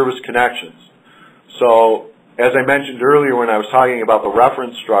web service connections. So, as I mentioned earlier when I was talking about the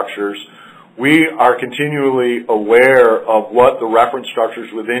reference structures, we are continually aware of what the reference structures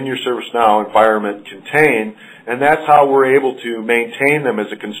within your ServiceNow environment contain, and that's how we're able to maintain them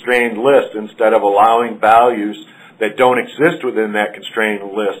as a constrained list instead of allowing values that don't exist within that constrained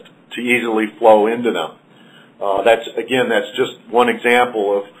list to easily flow into them. That's just one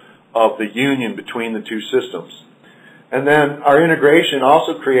example of the union between the two systems. And then our integration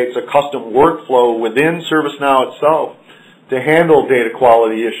also creates a custom workflow within ServiceNow itself to handle data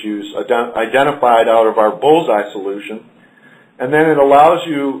quality issues identified out of our Bullseye solution. And then it allows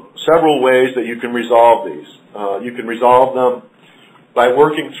you several ways that you can resolve these. You can resolve them by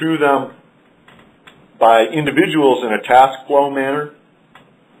working through them by individuals in a task flow manner,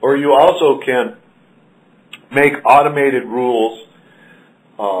 or you also can make automated rules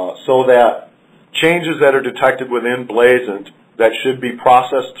so that changes that are detected within Blazent that should be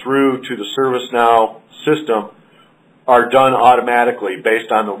processed through to the ServiceNow system are done automatically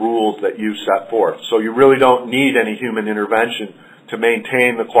based on the rules that you set forth. So you really don't need any human intervention to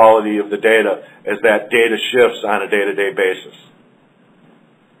maintain the quality of the data as that data shifts on a day-to-day basis.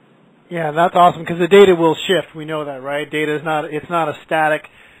 Yeah, that's awesome because the data will shift. We know that, right? Data is not a static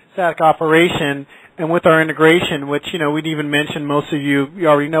operation. And with our integration, which, we'd even mentioned, most of you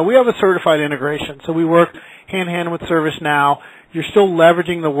already know, we have a certified integration. So we work hand-in-hand with ServiceNow. You're still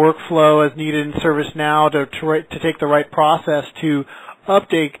leveraging the workflow as needed in ServiceNow to take the right process to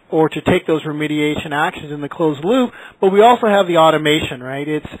update or to take those remediation actions in the closed loop. But we also have the automation, right?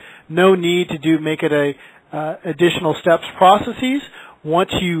 It's no need to make it additional steps processes.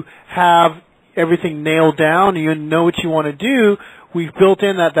 Once you have everything nailed down and you know what you want to do, we've built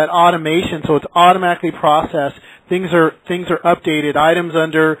in that automation, so it's automatically processed. Things are updated. Items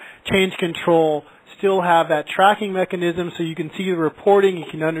under change control still have that tracking mechanism, so you can see the reporting. You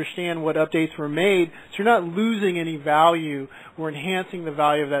can understand what updates were made. So you're not losing any value. We're enhancing the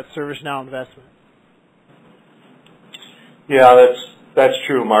value of that ServiceNow investment. Yeah, that's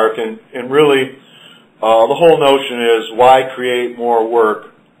true, Mark. And really, the whole notion is why create more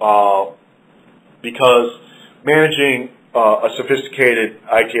work? Because managing a sophisticated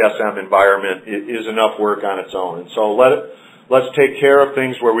ITSM environment is enough work on its own. And so let's take care of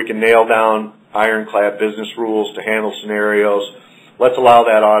things where we can nail down ironclad business rules to handle scenarios. Let's allow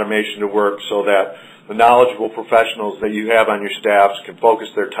that automation to work so that the knowledgeable professionals that you have on your staffs can focus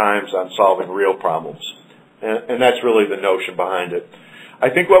their times on solving real problems. And that's really the notion behind it. I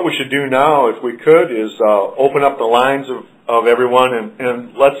think what we should do now, if we could, is open up the lines of everyone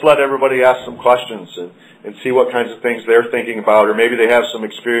and let's let everybody ask some questions and see what kinds of things they're thinking about, or maybe they have some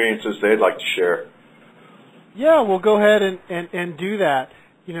experiences they'd like to share. Yeah, we'll go ahead and do that.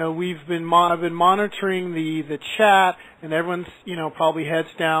 I've been monitoring the chat, and everyone's probably heads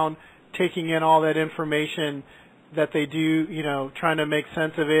down, taking in all that information that they do, trying to make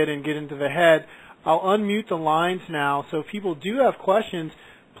sense of it and get into the head. I'll unmute the lines now, so if people do have questions,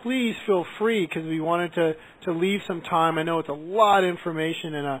 please feel free, because we wanted to leave some time. I know it's a lot of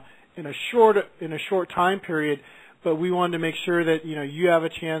information in a short time period, but we wanted to make sure that you have a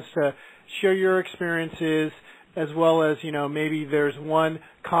chance to share your experiences, as well as maybe there's one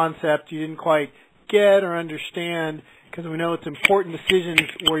concept you didn't quite get or understand, because we know it's important decisions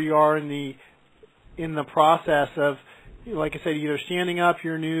where you are in the process of, like I said, either standing up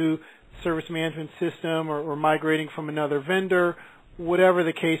your new service management system or migrating from another vendor. Whatever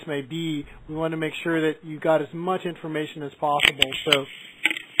the case may be, we want to make sure that you got as much information as possible. So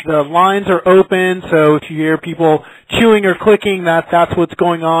the lines are open, so if you hear people chewing or clicking, that's what's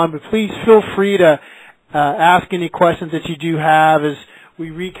going on. But please feel free to ask any questions that you do have as we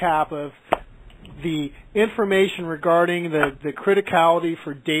recap of the information regarding the criticality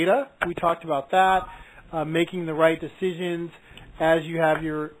for data. We talked about that, making the right decisions as you have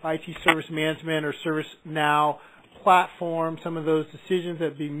your IT service management or ServiceNow platform, some of those decisions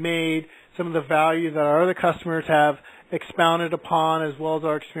that be made, some of the value that our other customers have expounded upon, as well as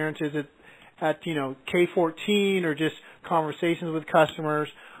our experiences at K14 or just conversations with customers.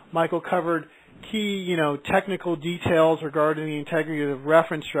 Michael covered key, technical details regarding the integrity of the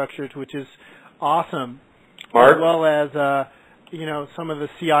reference structures, which is awesome, Mark? as well as some of the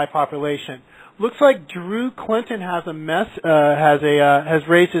CI population. Looks like Drew Clinton has has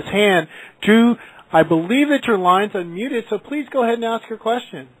raised his hand. Drew, I believe that your line's unmuted, so please go ahead and ask your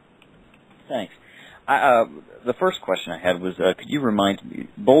question. Thanks. The first question I had was, could you remind me,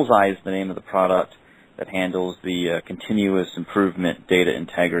 Bullseye is the name of the product that handles the continuous improvement data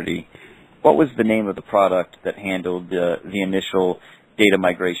integrity. What was the name of the product that handled the initial data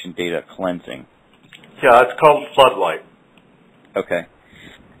migration, data cleansing? Yeah, it's called Floodlight. Okay.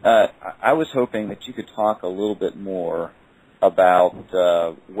 I was hoping that you could talk a little bit more about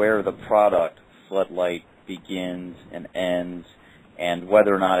where the product Floodlight begins and ends, and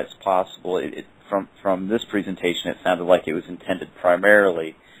whether or not it's possible. From this presentation, it sounded like it was intended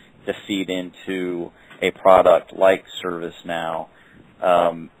primarily to feed into a product like ServiceNow.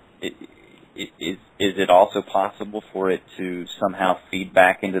 Is it also possible for it to somehow feed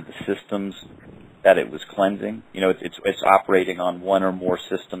back into the systems that it was cleansing? You know, it's operating on one or more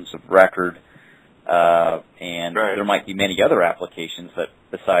systems of record, and right. There might be many other applications that,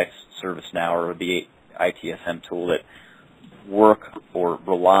 besides ServiceNow or the ITSM tool, that work or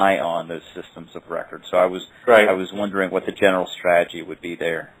rely on those systems of record. So I was wondering what the general strategy would be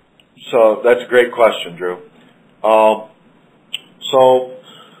there. So that's a great question, Drew. So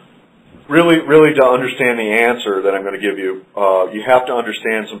really to understand the answer that I'm going to give you, you have to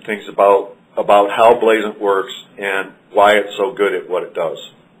understand some things about how Blazent works and why it's so good at what it does.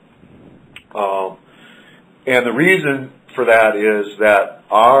 And the reason for that is that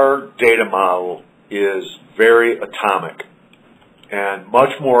our data model is very atomic, and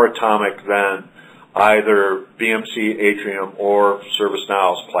much more atomic than either BMC, Atrium, or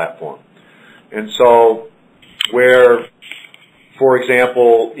ServiceNow's platform. And so where, for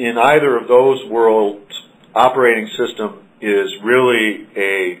example, in either of those worlds, operating system is really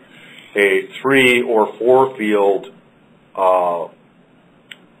a 3 or 4 field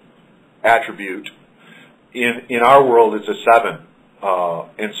attribute. In our world, it's a 7.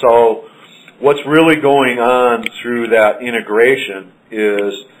 And so what's really going on through that integration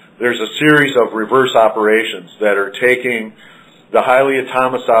is there's a series of reverse operations that are taking the highly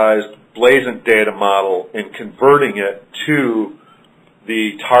atomicized Blazent data model and converting it to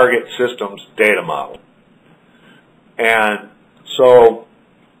the target system's data model. And so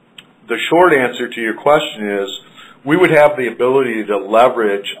the short answer to your question is we would have the ability to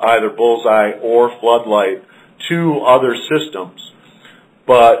leverage either Bullseye or Floodlight to other systems,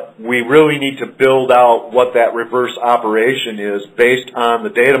 but we really need to build out what that reverse operation is based on the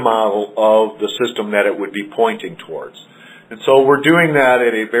data model of the system that it would be pointing towards. And so we're doing that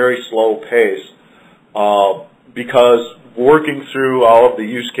at a very slow pace because working through all of the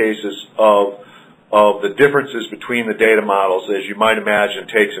use cases of the differences between the data models, as you might imagine,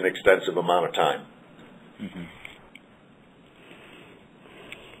 takes an extensive amount of time. Mm-hmm.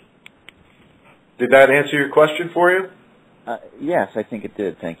 Did that answer your question for you? Yes, I think it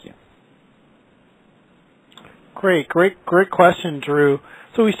did. Thank you. Great question, Drew.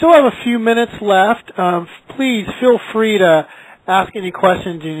 So we still have a few minutes left. Please feel free to ask any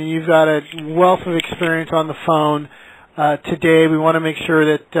questions. You've got a wealth of experience on the phone today. We want to make sure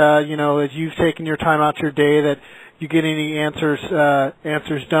that as you've taken your time out your day, that you get any answers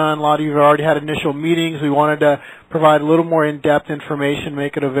done. A lot of you have already had initial meetings. We wanted to provide a little more in-depth information,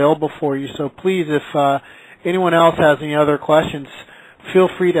 make it available for you. So please, if anyone else has any other questions, feel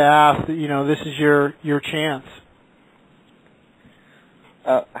free to ask. This is your chance.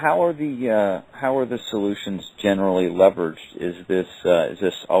 How are the solutions generally leveraged? Is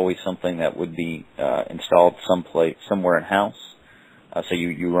this always something that would be installed somewhere in house? So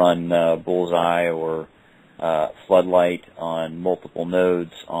you run Bullseye or Floodlight on multiple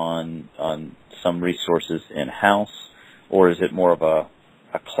nodes on some resources in house, or is it more of a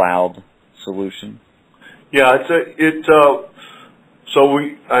cloud solution? Yeah, I'm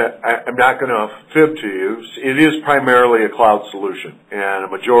not going to fib to you. It is primarily a cloud solution, and a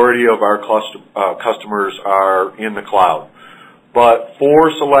majority of our customers are in the cloud. But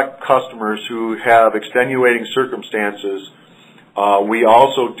for select customers who have extenuating circumstances, we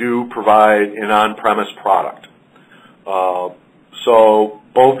also do provide an on-premise product. So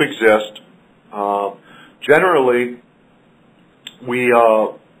both exist. Generally, we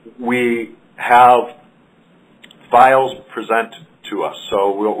have files presented to us.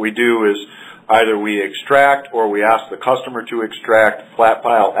 So what we do is either we extract or we ask the customer to extract flat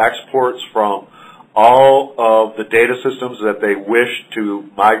file exports from all of the data systems that they wish to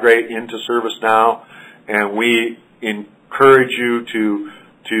migrate into ServiceNow, and we encourage you to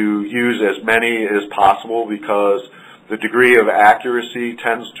use as many as possible because the degree of accuracy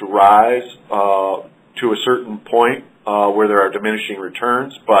tends to rise to a certain point where there are diminishing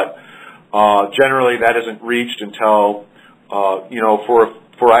returns, but generally that isn't reached until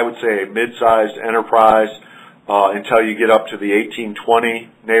for I would say a mid-sized enterprise until you get up to the 18-20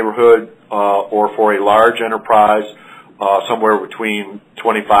 neighborhood, or for a large enterprise somewhere between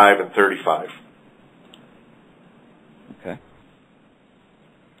 25 and 35. Okay.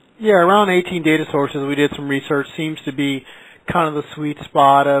 Yeah, around 18 data sources. We did some research. Seems to be kind of the sweet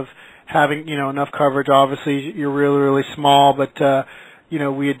spot of having, enough coverage. Obviously, you're really, really small, but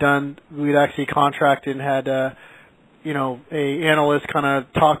we'd actually contracted and had a analyst kind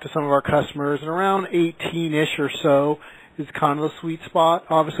of talk to some of our customers, and around 18-ish or so is kind of the sweet spot.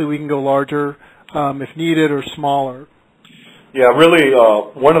 Obviously, we can go larger if needed or smaller. Yeah, really,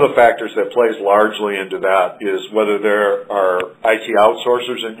 one of the factors that plays largely into that is whether there are IT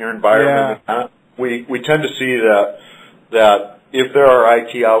outsourcers in your environment. Yeah. We tend to see that if there are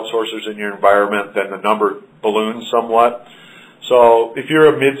IT outsourcers in your environment, then the number balloons somewhat. So if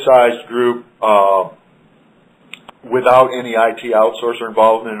you're a mid-sized group without any IT outsourcer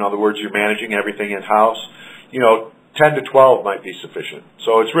involvement, in other words, you're managing everything in-house, 10 to 12 might be sufficient.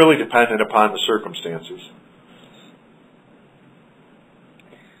 So it's really dependent upon the circumstances.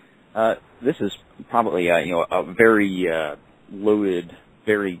 This is probably a very loaded,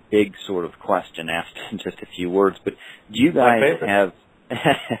 very big sort of question asked in just a few words. But do you guys have?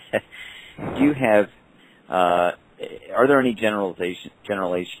 Are there any generalizations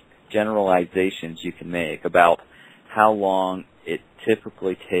you can make about how long it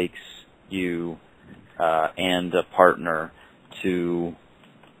typically takes you and a partner to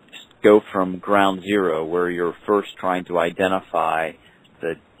go from ground zero, where you're first trying to identify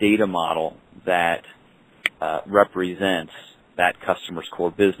the data model that represents that customer's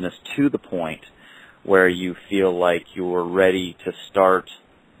core business, to the point where you feel like you're ready to start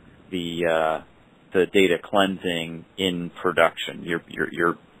the data cleansing in production?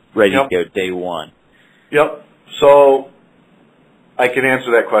 You're ready to go day one. Yep. So I can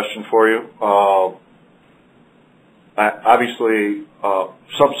answer that question for you. Obviously,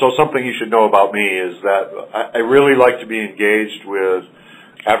 something you should know about me is that I really like to be engaged with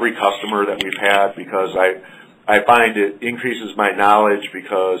every customer that we've had, because I find it increases my knowledge,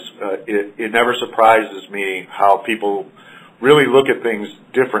 because it never surprises me how people really look at things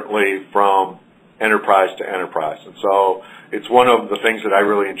differently from enterprise to enterprise. And so it's one of the things that I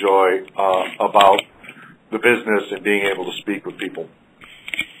really enjoy about the business and being able to speak with people.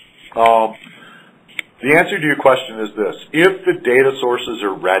 The answer to your question is this: if the data sources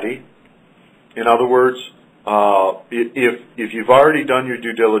are ready, in other words, if you've already done your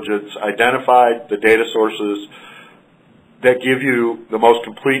due diligence, identified the data sources that give you the most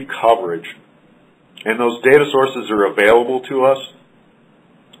complete coverage, and those data sources are available to us,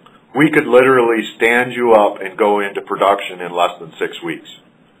 we could literally stand you up and go into production in less than 6 weeks.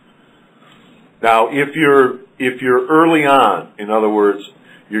 Now, if you're early on, in other words,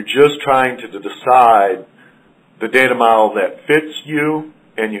 you're just trying to decide the data model that fits you,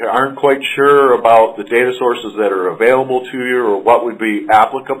 and you aren't quite sure about the data sources that are available to you or what would be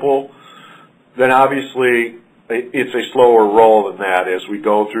applicable, then obviously it's a slower roll than that as we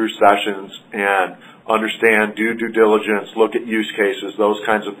go through sessions and understand, do due diligence, look at use cases, those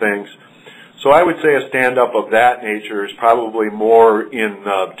kinds of things. So I would say a stand-up of that nature is probably more in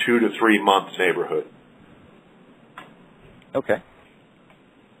the 2 to 3 month neighborhood. Okay.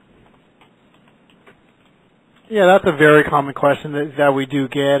 Yeah, that's a very common question that we do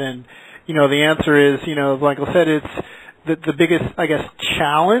get, and the answer is, like Michael said, it's the biggest, I guess,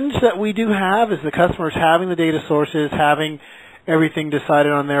 challenge that we do have is the customers having the data sources, having everything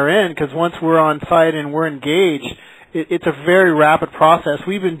decided on their end, because once we're on site and we're engaged, it's a very rapid process.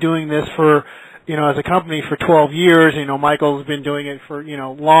 We've been doing this for, as a company for 12 years. Michael's been doing it for,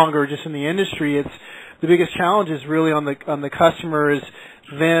 longer just in the industry. It's the biggest challenge is really on the customer, is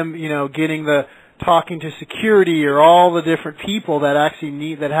them, getting talking to security or all the different people that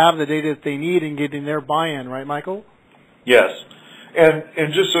actually that have the data that they need, and getting their buy-in, right, Michael? Yes.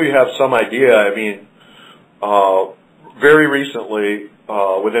 And just so you have some idea, I mean, very recently,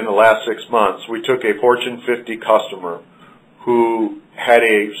 within the last 6 months, we took a Fortune 50 customer who had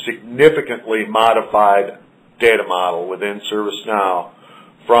a significantly modified data model within ServiceNow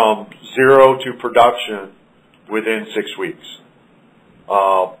from zero to production within 6 weeks.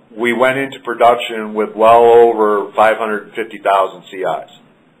 We went into production with well over 550,000 CIs.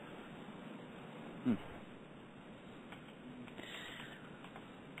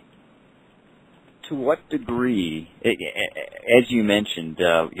 To what degree, as you mentioned,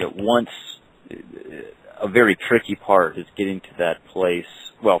 once a very tricky part is getting to that place,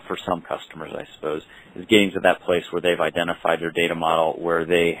 well, for some customers, I suppose, is getting to that place where they've identified their data model, where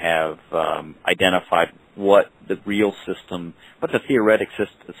they have identified what the real system, what the theoretic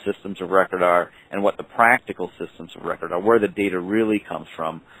systems of record are, and what the practical systems of record are, where the data really comes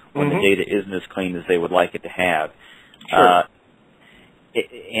from when the data isn't as clean as they would like it to have. Sure.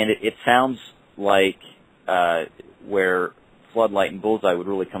 It sounds like where Floodlight and Bullseye would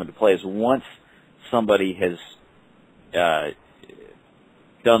really come into play is once somebody has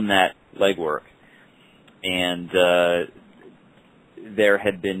done that legwork, and there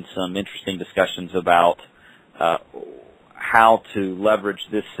had been some interesting discussions about how to leverage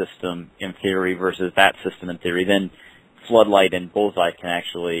this system in theory versus that system in theory, then Floodlight and Bullseye can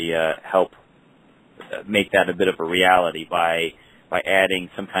actually help make that a bit of a reality by adding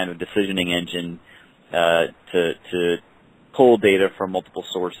some kind of decisioning engine to pull data from multiple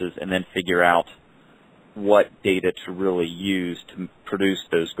sources and then figure out what data to really use to produce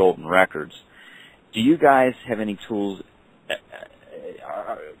those golden records. Do you guys have any tools?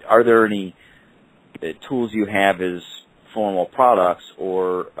 Are there any tools you have as formal products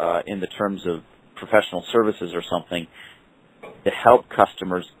or in the terms of professional services or something to help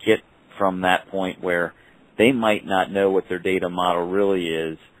customers get from that point where they might not know what their data model really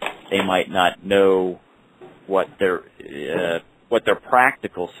is, they might not know what their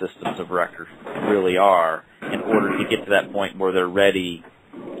practical systems of record really are, in order to get to that point where they're ready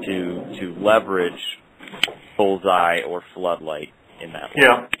to leverage Bullseye or Floodlight in that way?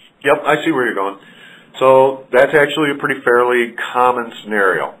 Yeah. Yep, I see where you're going. So that's actually a pretty fairly common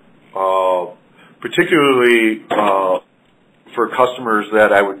scenario, particularly for customers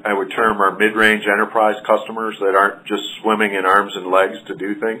that I would term our mid-range enterprise customers that aren't just swimming in arms and legs to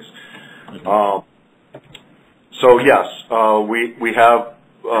do things. So yes, we have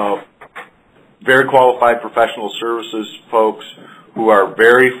very qualified professional services folks who are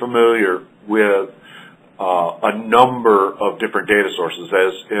very familiar with a number of different data sources.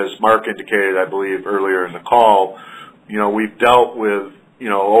 As Mark indicated, I believe, earlier in the call, we've dealt with,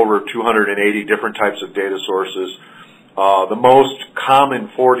 over 280 different types of data sources. The most common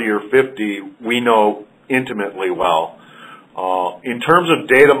 40 or 50 we know intimately well. In terms of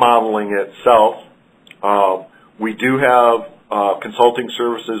data modeling itself, we do have consulting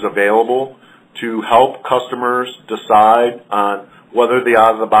services available to help customers decide on whether the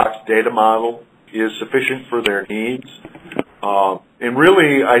out-of-the-box data model is sufficient for their needs. And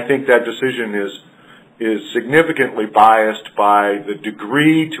really, I think that decision is significantly biased by the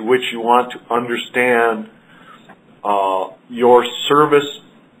degree to which you want to understand your services.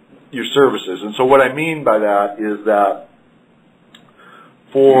 And so what I mean by that is that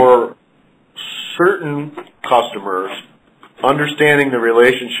for certain customers, understanding the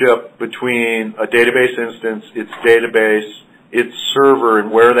relationship between a database instance, its database, its server,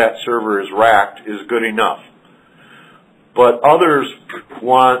 and where that server is racked is good enough. But others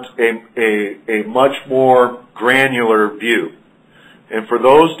want a much more granular view. And for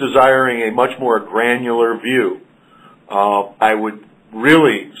those desiring a much more granular view, I would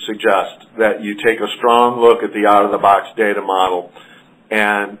really suggest that you take a strong look at the out-of-the-box data model.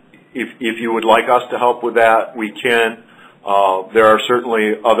 And if you would like us to help with that, we can. There are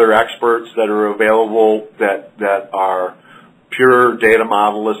certainly other experts that are available that are pure data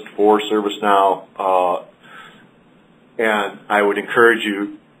modelist for ServiceNow, and I would encourage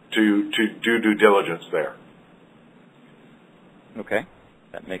you to do due diligence there. Okay,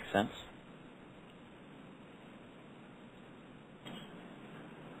 that makes sense.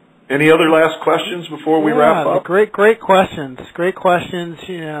 Any other last questions before we wrap up? Great questions. Great questions.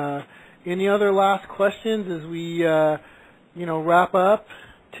 Any other last questions as we wrap up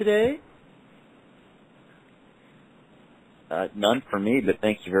today? None for me, but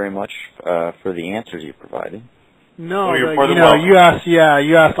thank you very much for the answers you provided. No, you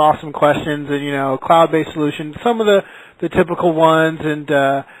asked awesome questions, and cloud-based solutions, some of the typical ones, and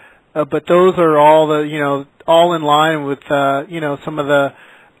but those are all all in line with some of the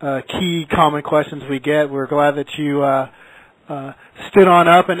key common questions we get. We're glad that you stood on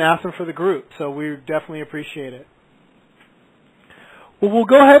up and asked them for the group, so we definitely appreciate it. Well, we'll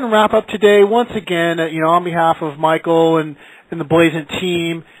go ahead and wrap up today. Once again, on behalf of Michael and the Blazent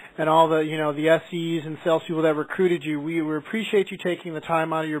team and all the the SEs and sales people that recruited you, we appreciate you taking the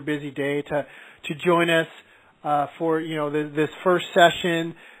time out of your busy day to join us for this first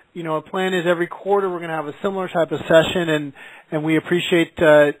session. A plan is every quarter we're going to have a similar type of session, and we appreciate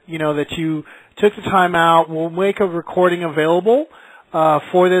that you took the time out. We'll make a recording available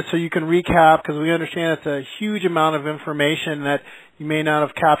for this so you can recap, because we understand it's a huge amount of information that you may not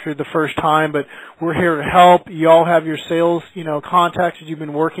have captured the first time, but we're here to help. You all have your sales, contacts that you've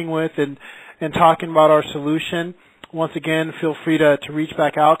been working with and talking about our solution. Once again, feel free to reach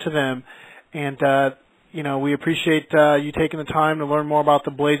back out to them. And, we appreciate you taking the time to learn more about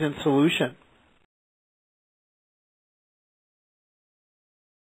the Blazent solution.